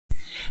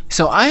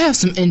So I have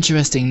some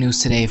interesting news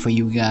today for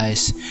you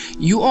guys.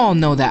 You all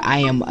know that I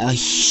am a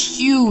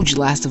huge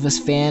Last of Us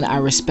fan. I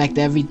respect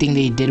everything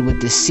they did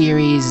with this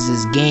series,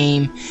 this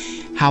game,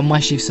 how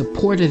much they've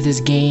supported this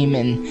game,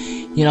 and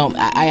you know,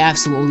 I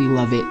absolutely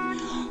love it.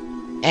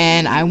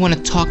 And I want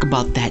to talk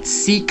about that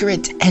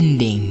secret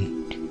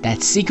ending.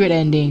 That secret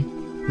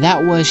ending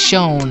that was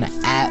shown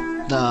at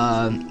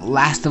the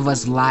Last of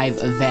Us live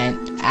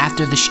event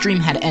after the stream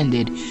had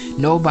ended.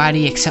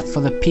 Nobody except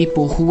for the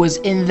people who was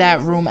in that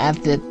room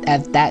at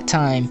that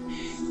time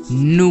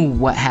knew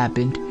what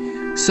happened.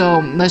 So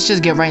let's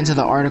just get right into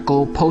the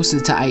article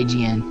posted to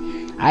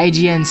IGN.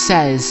 IGN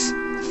says,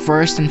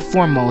 first and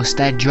foremost,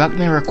 that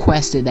Druckmann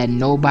requested that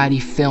nobody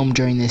film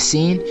during this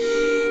scene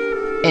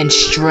and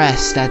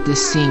stressed that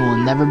this scene will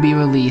never be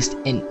released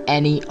in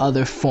any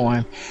other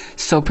form.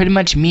 So pretty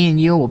much me and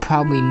you will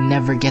probably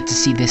never get to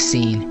see this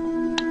scene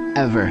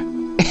ever.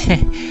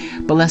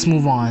 But let's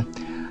move on.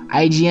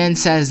 IGN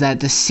says that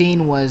the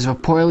scene was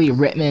reportedly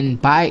written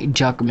by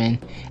Druckmann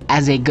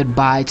as a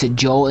goodbye to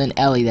Joel and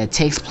Ellie that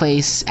takes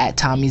place at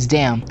Tommy's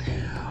dam.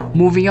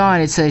 Moving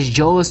on, it says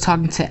Joel is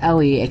talking to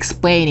Ellie,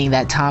 explaining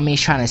that Tommy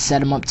is trying to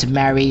set him up to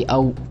marry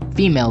a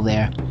female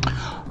there.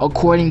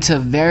 According to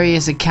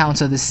various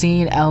accounts of the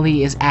scene,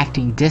 Ellie is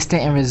acting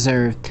distant and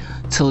reserved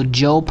till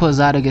Joel pulls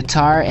out a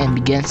guitar and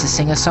begins to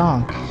sing a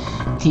song.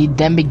 He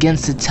then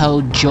begins to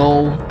tell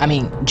Joel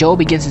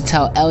begins to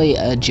tell Ellie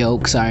a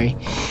joke,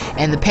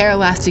 and the pair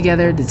laughs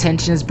together. The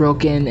tension is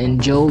broken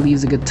and Joel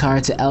leaves the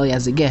guitar to Ellie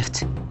as a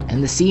gift.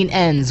 And the scene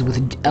ends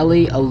with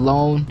Ellie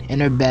alone in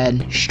her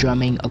bed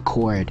strumming a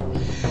chord.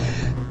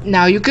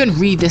 Now you can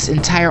read this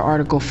entire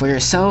article for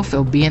yourself,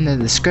 it'll be in the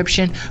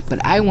description,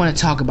 but I want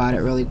to talk about it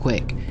really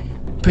quick.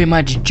 Pretty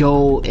much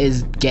Joel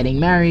is getting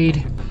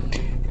married.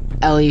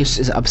 Ellie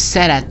is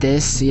upset at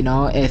this. You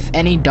know, if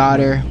any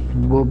daughter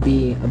will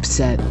be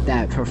upset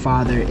that her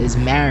father is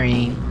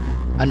marrying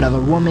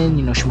another woman,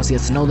 you know, she wants to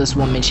get to know this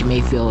woman, she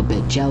may feel a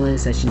bit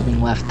jealous that she's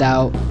being left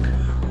out,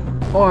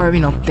 or,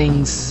 you know,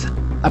 things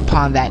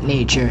upon that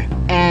nature.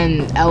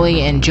 And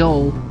Ellie and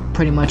Joel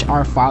pretty much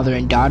are father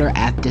and daughter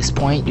at this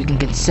point. You can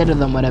consider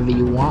them whatever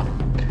you want.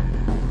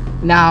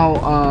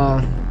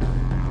 Now,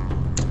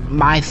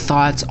 my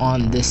thoughts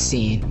on this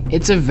scene.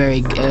 It's a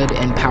very good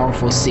and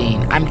powerful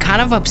scene. I'm kind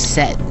of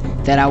upset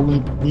that I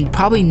will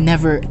probably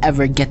never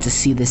ever get to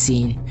see the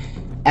scene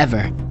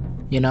ever.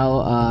 You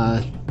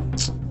know,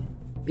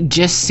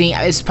 just seeing,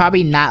 it's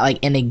probably not like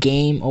in a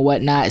game or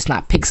whatnot. It's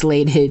not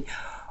pixelated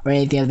or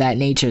anything of that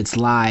nature. It's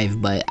live,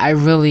 but I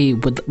really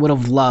would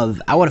have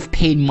loved, I would have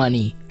paid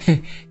money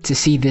to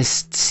see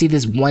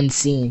this one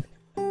scene,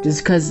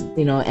 just because,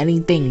 you know,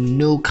 anything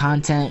new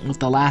content with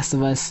The Last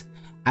of Us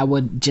I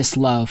would just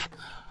love.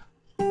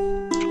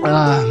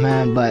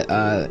 Man, but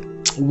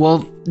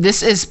well,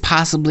 this is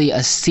possibly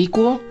a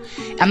sequel.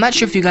 I'm not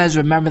sure if you guys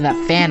remember that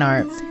fan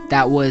art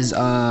that was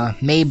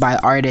made by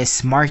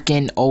artist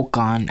Markin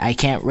Okon. I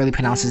can't really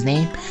pronounce his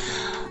name,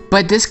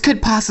 but this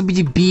could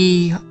possibly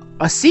be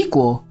a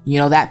sequel. You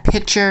know, that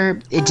picture,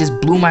 it just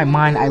blew my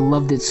mind. I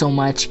loved it so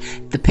much.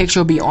 The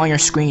picture will be on your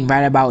screen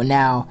right about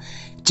now,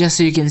 just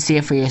so you can see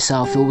it for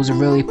yourself. It was a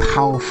really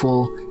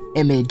powerful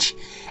image,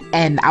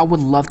 and I would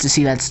love to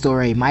see that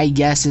story. My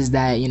guess is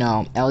that, you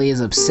know, Ellie is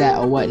upset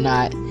or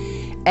whatnot,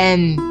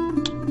 and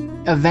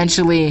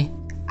eventually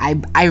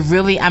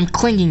I'm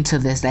clinging to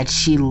this, that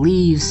she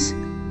leaves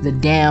the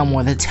dam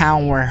or the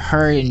town where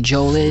her and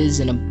Joel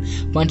is and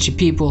a bunch of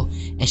people,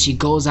 and she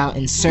goes out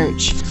in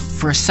search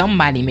for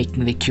somebody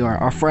making the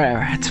cure, or for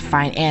her to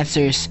find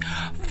answers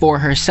for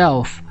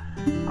herself.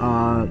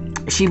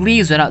 She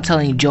leaves without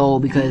telling Joel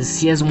because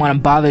she doesn't want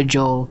to bother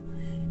Joel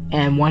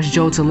and wants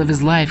Joel to live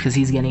his life because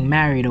he's getting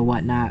married or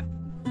whatnot.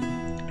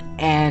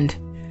 And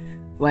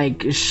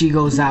like, she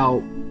goes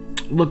out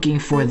looking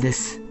for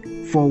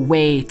a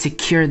way to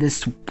cure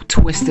this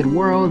twisted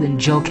world, and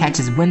Joel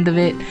catches wind of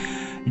it.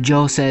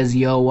 Joel says,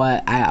 yo,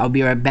 what, I'll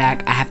be right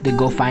back, I have to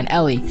go find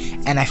Ellie.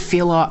 And I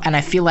feel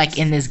like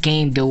in this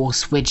game they will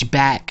switch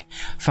back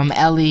from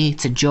Ellie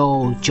to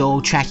Joel,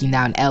 Joel tracking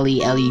down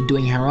Ellie, Ellie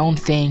doing her own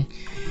thing,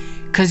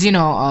 because, you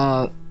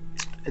know,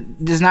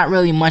 there's not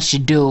really much to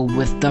do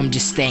with them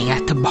just staying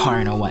at the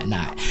barn or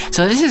whatnot.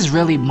 So this is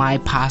really my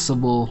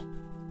possible,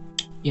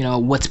 you know,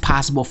 what's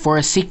possible for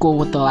a sequel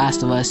with The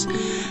Last of Us.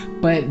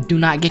 But do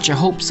not get your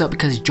hopes up,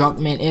 because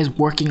Druckmann is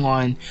working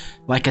on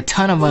like a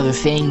ton of other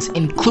things,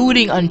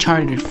 including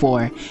Uncharted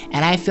 4.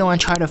 And I feel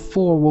Uncharted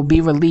 4 will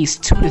be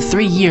released 2 to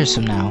 3 years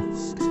from now.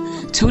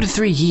 2 to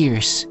 3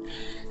 years.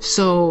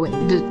 So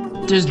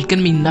there's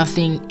gonna be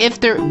nothing. If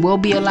there will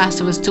be a Last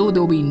of Us 2,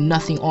 there will be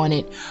nothing on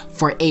it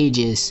for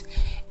ages.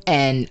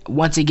 And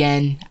once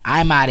again,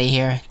 I'm out of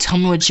here. Tell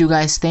me what you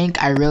guys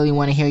think. I really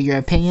want to hear your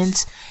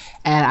opinions.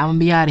 And I'm gonna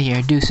be out of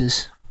here.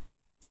 Deuces.